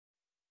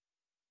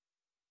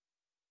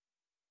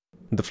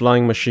The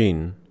Flying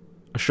Machine,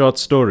 a short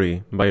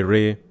story by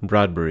Ray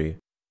Bradbury.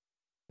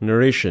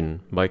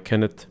 Narration by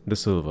Kenneth De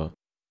Silva.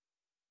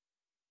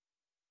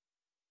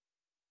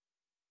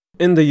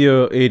 In the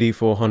year AD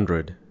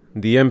 400,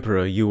 the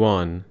Emperor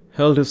Yuan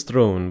held his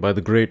throne by the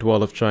Great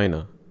Wall of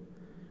China,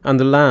 and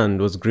the land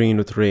was green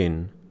with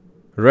rain,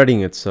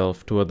 readying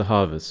itself toward the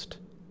harvest,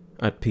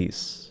 at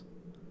peace.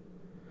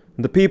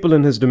 The people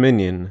in his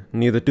dominion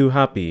neither too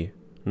happy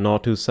nor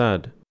too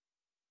sad.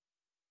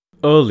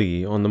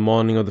 Early on the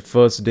morning of the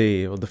first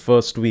day of the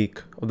first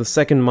week of the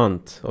second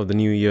month of the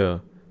new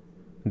year,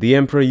 the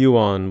Emperor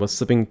Yuan was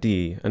sipping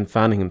tea and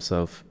fanning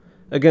himself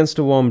against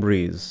a warm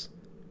breeze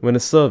when a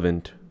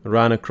servant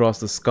ran across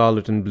the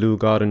scarlet and blue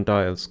garden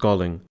tiles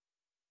calling,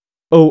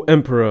 "O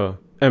Emperor,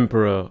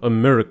 Emperor, a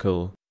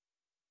miracle!"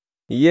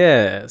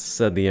 "Yes,"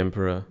 said the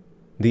Emperor,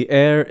 "the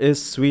air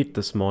is sweet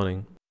this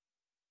morning."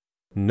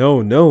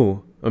 "No,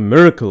 no, a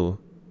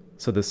miracle,"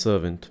 said the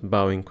servant,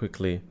 bowing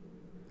quickly.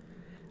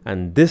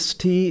 "And this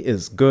tea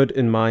is good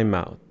in my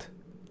mouth.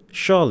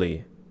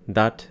 Surely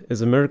that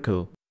is a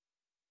miracle."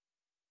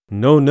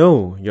 "No,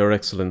 no, Your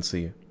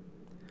Excellency."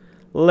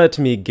 "Let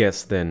me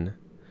guess then.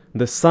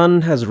 The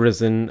sun has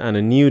risen and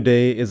a new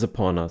day is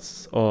upon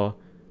us, or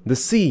the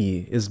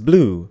sea is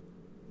blue.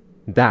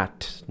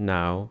 That,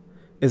 now,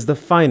 is the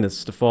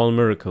finest of all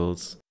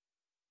miracles."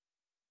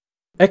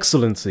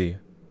 "Excellency,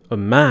 a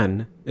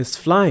man is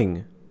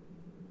flying."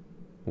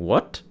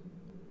 "What?"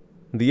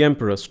 The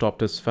Emperor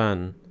stopped his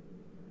fan.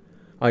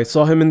 "I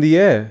saw him in the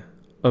air,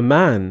 a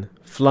man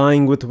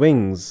flying with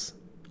wings.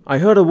 I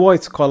heard a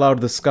voice call out of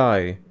the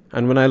sky,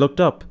 and when I looked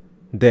up,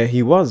 there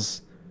he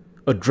was,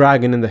 a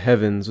dragon in the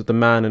heavens with a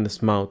man in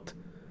his mouth,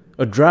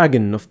 a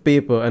dragon of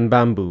paper and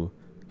bamboo,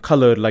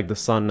 colored like the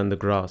sun and the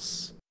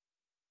grass."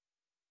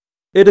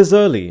 "It is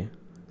early,"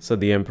 said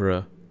the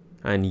Emperor,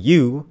 "and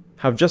you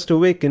have just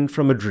awakened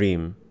from a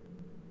dream."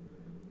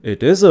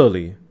 "It is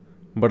early,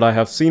 but I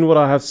have seen what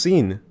I have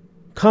seen.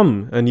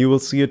 Come, and you will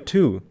see it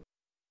too."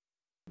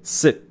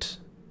 "Sit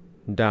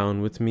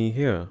down with me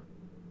here,"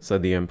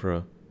 said the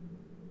Emperor.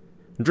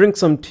 "Drink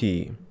some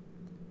tea.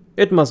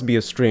 It must be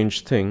a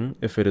strange thing,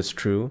 if it is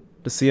true,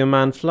 to see a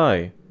man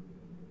fly.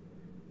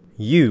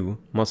 You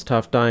must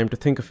have time to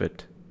think of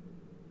it,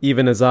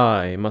 even as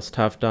I must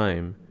have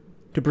time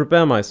to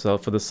prepare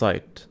myself for the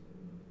sight."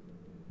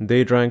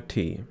 They drank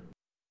tea.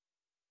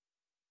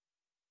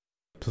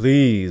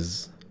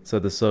 "Please,"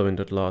 said the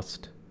servant at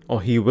last,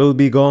 "or he will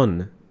be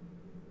gone."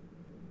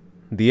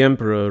 The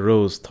Emperor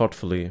rose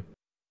thoughtfully.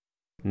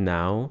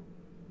 "Now,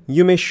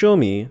 you may show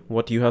me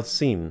what you have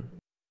seen."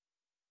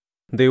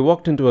 They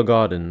walked into a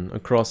garden,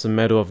 across a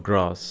meadow of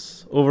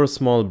grass, over a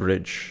small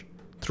bridge,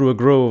 through a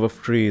grove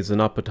of trees and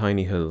up a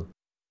tiny hill.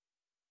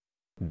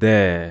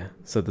 "There,"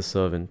 said the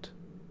servant.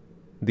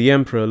 The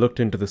Emperor looked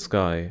into the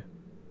sky.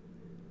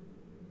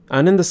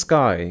 And in the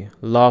sky,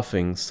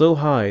 laughing so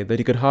high that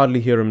he could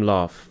hardly hear him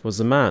laugh, was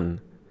a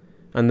man,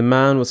 and the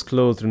man was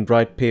clothed in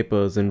bright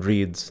papers and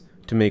reeds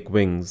to make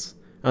wings,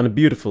 and a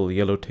beautiful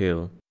yellow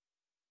tail.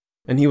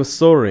 And he was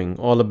soaring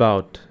all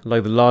about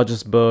like the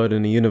largest bird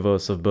in a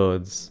universe of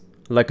birds,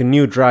 like a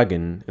new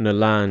dragon in a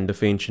land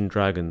of ancient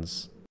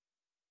dragons.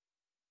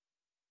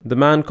 The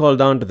man called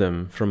down to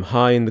them from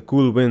high in the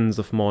cool winds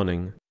of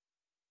morning,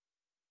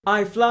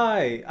 "I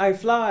fly! I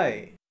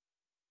fly!"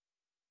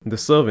 The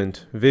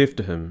servant waved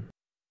to him.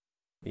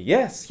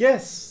 "Yes,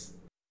 yes!"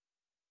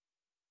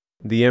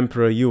 The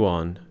Emperor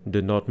Yuan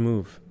did not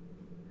move.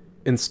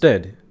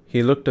 Instead,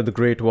 he looked at the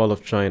Great Wall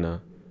of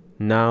China,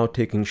 now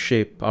taking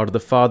shape out of the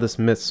farthest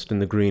mist in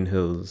the green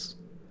hills.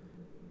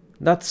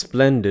 That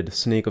splendid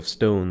snake of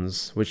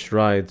stones which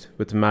writhed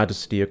with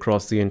majesty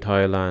across the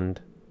entire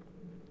land.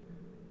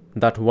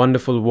 That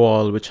wonderful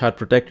wall which had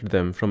protected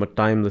them from a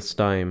timeless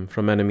time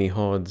from enemy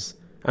hordes,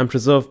 and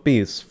preserved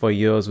peace for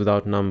years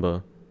without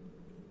number.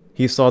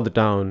 He saw the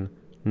town,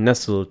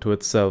 nestled to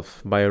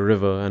itself by a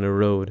river and a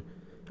road,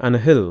 and a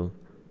hill,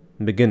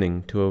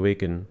 beginning to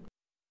awaken.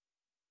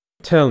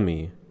 "Tell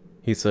me,"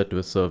 he said to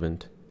a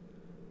servant,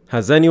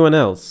 "has anyone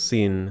else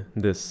seen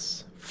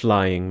this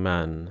flying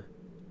man?"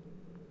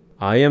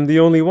 "I am the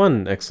only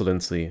one,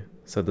 Excellency,"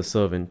 said the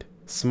servant,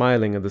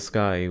 smiling at the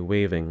sky,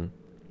 waving.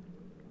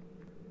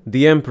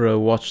 The Emperor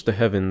watched the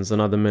heavens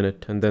another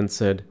minute and then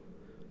said,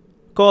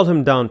 "Call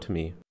him down to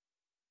me."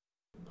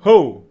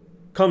 "Ho!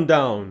 Come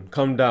down,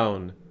 come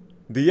down.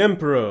 The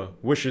Emperor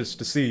wishes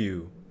to see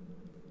you,"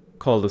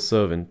 called the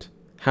servant,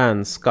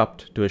 hands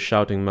cupped to his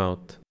shouting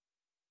mouth.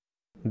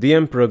 The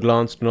Emperor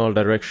glanced in all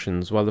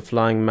directions while the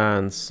flying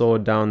man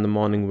soared down the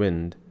morning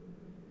wind.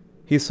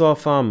 He saw a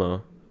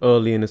farmer,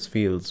 early in his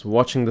fields,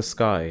 watching the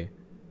sky,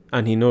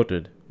 and he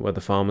noted where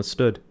the farmer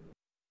stood.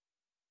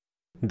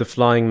 The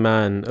flying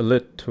man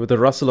alit with a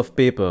rustle of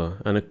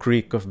paper and a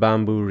creak of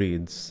bamboo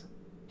reeds.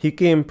 He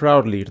came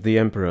proudly to the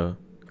Emperor,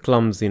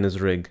 clumsy in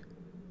his rig,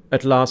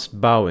 at last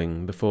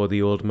bowing before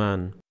the old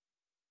man.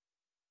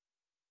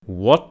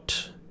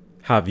 "What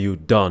have you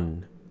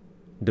done?"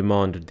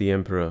 demanded the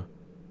Emperor.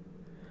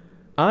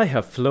 "I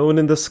have flown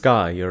in the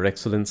sky, Your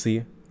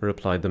Excellency,"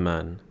 replied the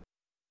man.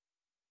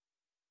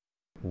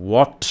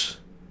 "What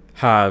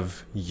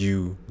have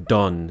you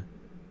done?"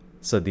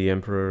 said the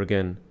emperor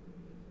again.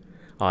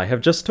 "I have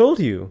just told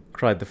you,"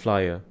 cried the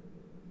flyer.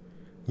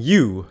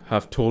 "You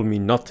have told me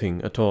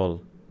nothing at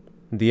all."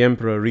 The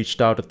emperor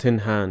reached out a thin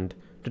hand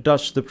to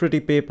touch the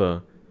pretty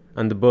paper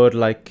and the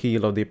bird-like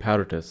keel of the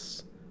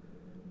apparatus.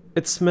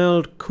 It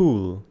smelled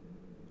cool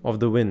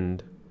of the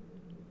wind.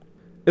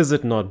 "Is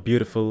it not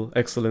beautiful,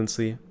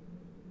 Excellency?"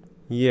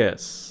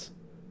 "Yes,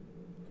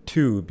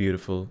 too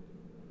beautiful."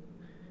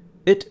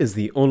 "It is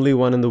the only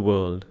one in the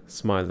world,"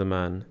 smiled the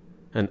man,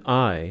 "and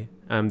I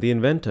am the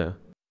inventor."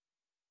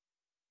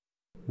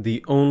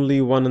 "The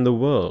only one in the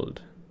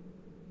world?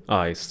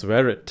 I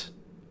swear it."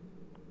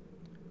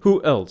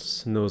 "Who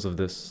else knows of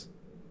this?"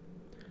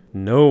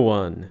 "No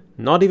one,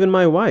 not even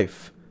my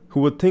wife,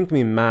 who would think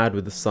me mad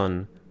with the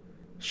sun.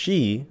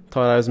 She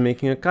thought I was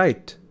making a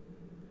kite.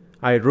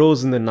 I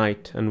rose in the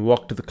night and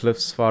walked to the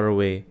cliffs far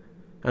away,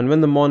 and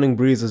when the morning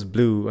breezes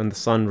blew and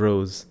the sun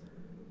rose,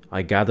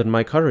 I gathered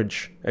my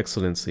courage,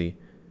 Excellency,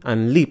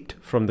 and leaped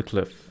from the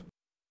cliff.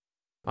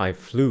 I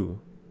flew.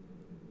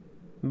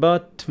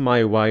 But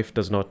my wife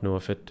does not know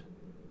of it."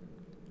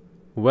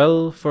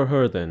 "Well for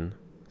her then,"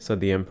 said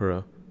the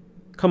emperor.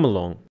 "Come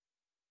along."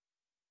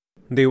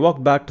 They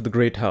walked back to the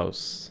great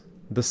house.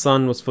 The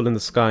sun was full in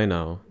the sky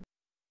now,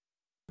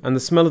 and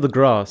the smell of the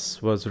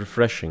grass was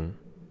refreshing.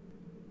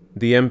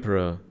 The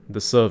emperor,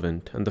 the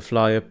servant, and the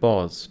flyer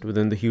paused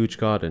within the huge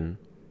garden.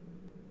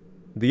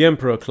 The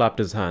emperor clapped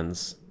his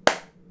hands.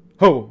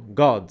 "Ho,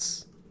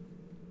 guards!"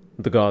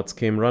 The guards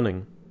came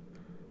running.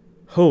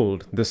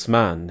 "Hold this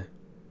man."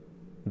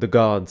 The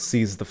guards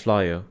seized the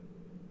flyer.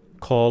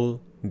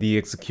 "Call the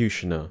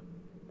executioner,"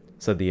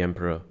 said the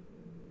emperor.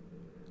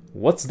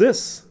 "What's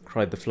this?"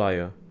 cried the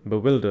flyer,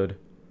 bewildered.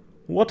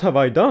 "What have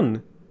I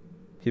done?"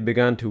 He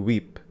began to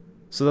weep,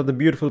 so that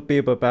the beautiful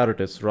paper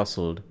apparatus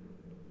rustled.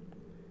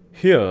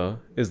 "Here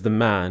is the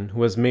man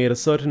who has made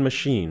a certain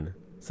machine,"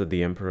 said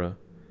the emperor,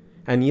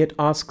 "and yet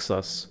asks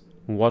us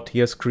what he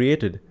has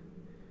created.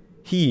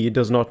 He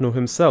does not know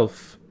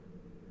himself.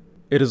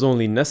 It is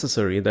only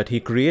necessary that he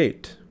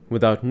create,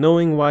 without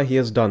knowing why he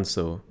has done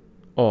so,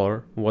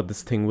 or what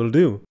this thing will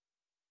do."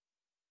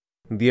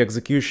 The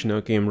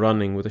executioner came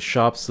running with a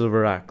sharp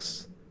silver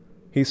axe.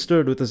 He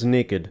stood with his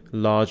naked,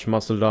 large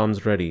muscled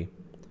arms ready,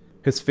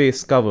 his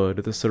face covered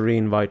with a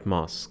serene white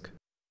mask.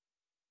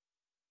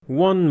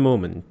 "One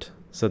moment,"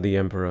 said the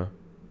emperor.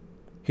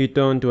 He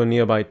turned to a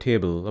nearby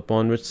table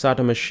upon which sat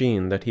a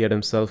machine that he had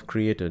himself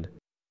created.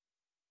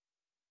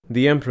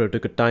 The emperor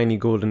took a tiny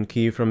golden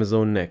key from his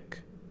own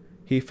neck.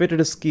 He fitted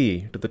his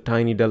key to the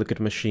tiny delicate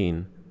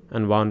machine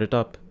and wound it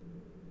up.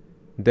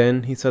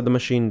 Then he set the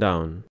machine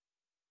down.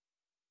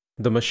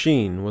 The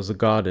machine was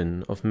a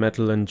garden of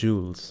metal and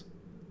jewels.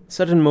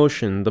 Set in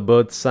motion, the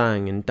birds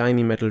sang in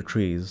tiny metal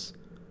trees.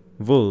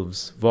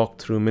 Wolves walked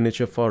through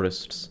miniature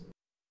forests,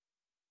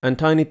 and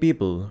tiny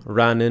people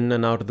ran in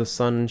and out of the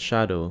sun and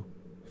shadow,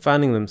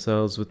 fanning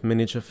themselves with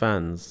miniature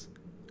fans,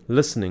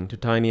 listening to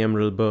tiny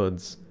emerald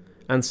birds,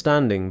 and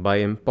standing by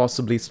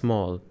impossibly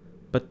small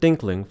but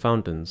tinkling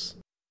fountains.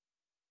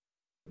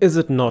 "Is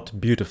it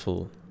not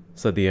beautiful?"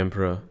 said the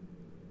emperor.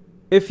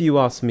 "If you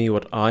ask me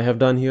what I have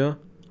done here,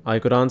 I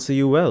could answer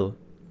you well.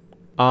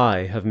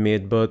 I have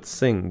made birds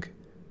sing.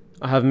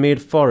 I have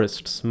made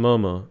forests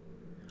murmur.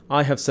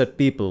 I have set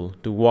people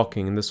to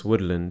walking in this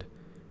woodland,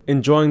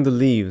 enjoying the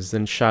leaves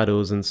and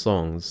shadows and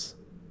songs.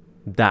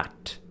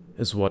 That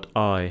is what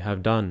I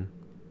have done."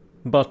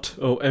 "But,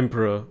 O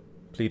emperor,"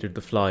 pleaded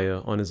the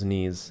flyer on his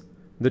knees,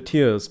 the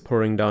tears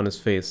pouring down his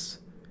face,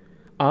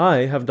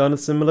 "I have done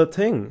a similar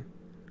thing.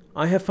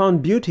 I have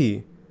found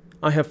beauty.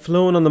 I have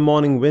flown on the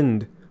morning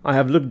wind. I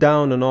have looked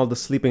down on all the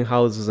sleeping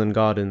houses and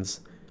gardens.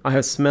 I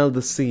have smelled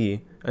the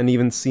sea and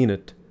even seen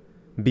it,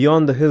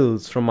 beyond the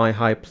hills from my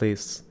high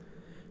place.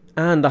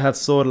 And I have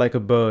soared like a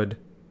bird.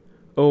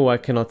 Oh, I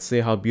cannot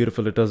say how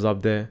beautiful it is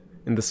up there,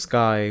 in the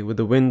sky, with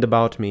the wind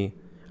about me,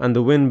 and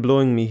the wind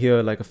blowing me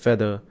here like a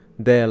feather,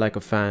 there like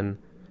a fan,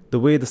 the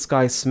way the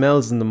sky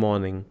smells in the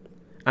morning,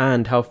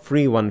 and how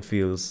free one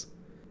feels.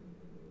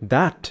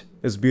 That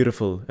is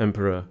beautiful,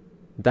 Emperor.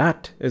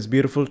 That is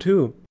beautiful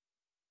too."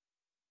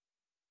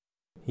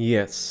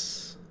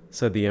 "Yes,"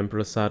 said the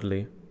Emperor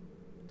sadly.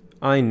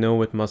 "I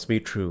know it must be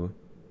true,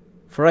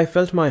 for I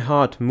felt my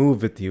heart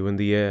move with you in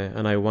the air,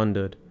 and I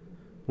wondered,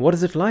 what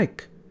is it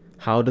like?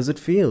 How does it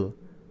feel?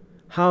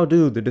 How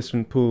do the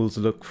distant pools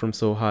look from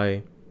so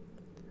high?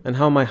 And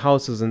how my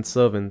houses and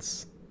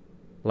servants,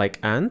 like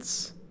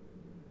ants?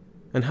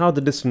 And how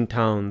the distant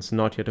towns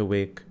not yet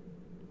awake?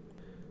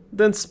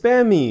 Then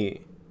spare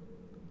me!"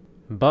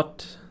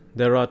 "But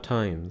there are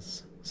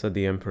times," said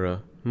the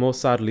Emperor, more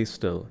sadly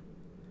still,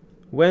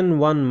 "when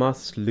one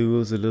must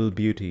lose a little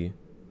beauty,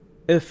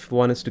 if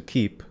one is to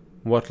keep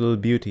what little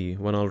beauty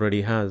one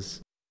already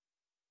has.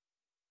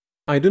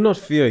 I do not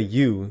fear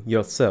you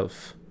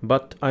yourself,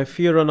 but I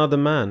fear another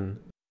man."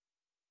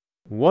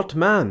 "What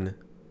man?"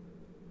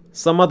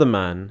 "Some other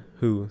man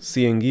who,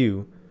 seeing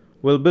you,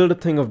 will build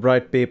a thing of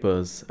bright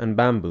papers and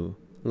bamboo,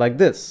 like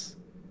this.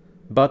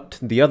 But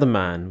the other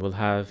man will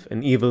have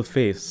an evil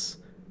face,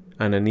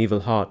 and an evil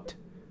heart,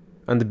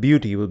 and the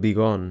beauty will be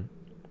gone.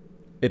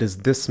 It is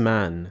this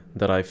man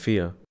that I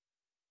fear.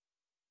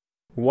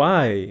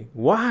 Why?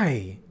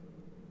 Why?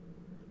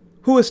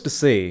 Who is to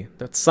say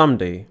that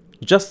someday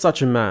just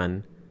such a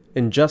man,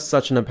 in just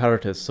such an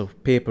apparatus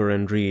of paper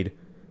and reed,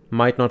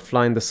 might not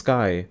fly in the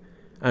sky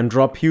and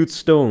drop huge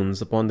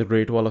stones upon the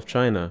Great Wall of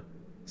China?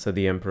 Said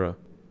the Emperor.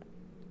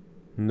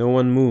 No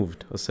one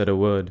moved or said a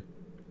word.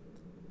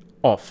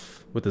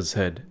 Off with his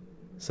head,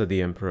 said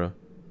the Emperor.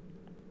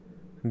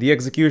 The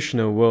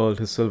executioner whirled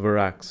his silver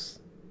axe.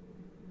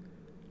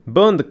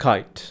 Burn the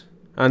kite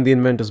and the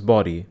inventor's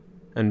body,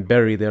 and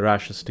bury their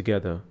ashes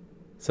together,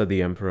 said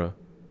the Emperor.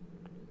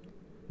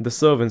 The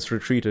servants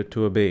retreated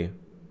to obey.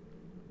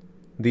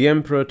 The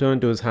Emperor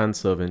turned to his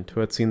handservant, who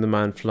had seen the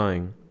man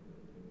flying.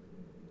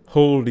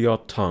 Hold your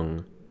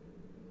tongue.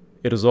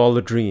 It is all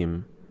a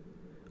dream,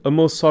 a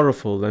most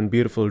sorrowful and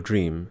beautiful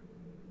dream,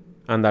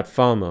 and that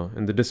farmer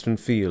in the distant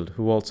field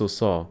who also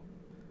saw.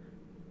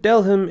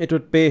 Tell him it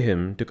would pay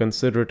him to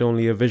consider it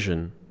only a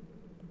vision.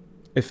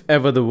 If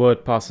ever the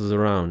word passes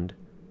around,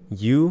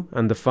 you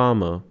and the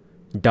farmer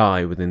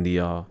die within the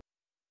hour.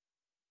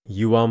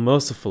 You are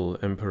merciful,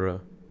 Emperor.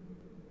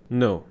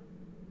 No,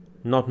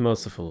 not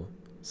merciful,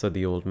 said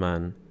the old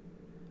man.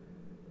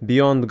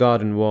 Beyond the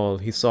garden wall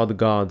he saw the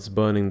guards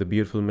burning the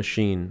beautiful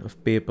machine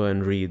of paper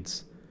and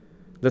reeds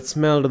that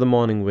smelled of the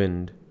morning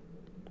wind.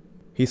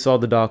 He saw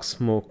the dark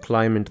smoke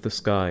climb into the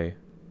sky.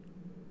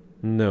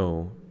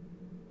 No,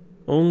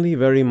 only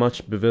very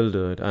much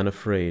bewildered and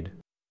afraid.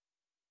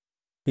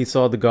 He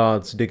saw the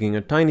guards digging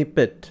a tiny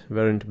pit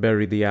wherein to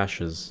bury the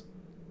ashes.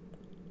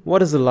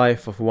 What is the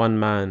life of one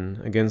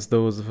man against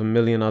those of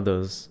 1,000,000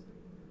 others?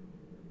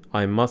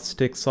 I must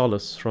take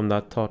solace from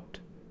that thought.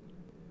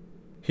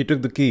 He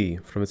took the key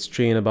from its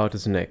chain about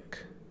his neck,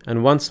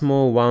 and once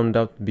more wound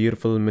up the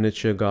beautiful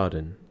miniature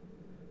garden.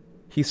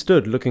 He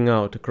stood looking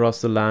out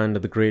across the land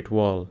at the Great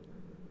Wall,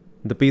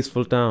 the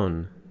peaceful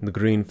town, the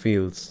green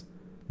fields,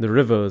 the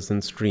rivers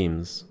and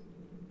streams.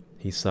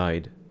 He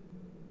sighed.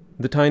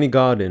 The tiny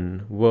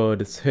garden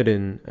whirred its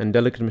hidden and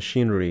delicate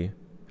machinery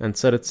and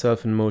set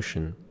itself in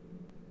motion.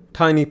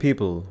 Tiny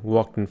people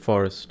walked in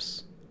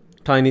forests.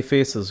 Tiny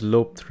faces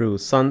loped through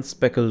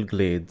sun-speckled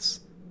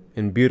glades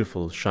in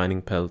beautiful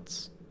shining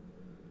pelts.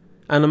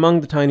 And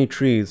among the tiny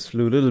trees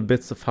flew little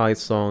bits of high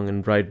song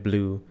in bright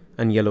blue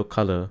and yellow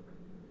color,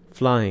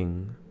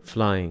 flying,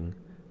 flying,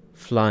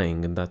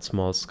 flying in that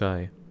small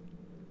sky.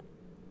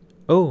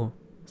 Oh,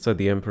 said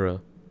the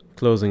Emperor,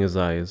 closing his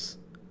eyes.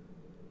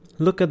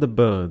 Look at the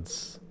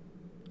birds.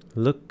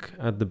 Look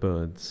at the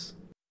birds.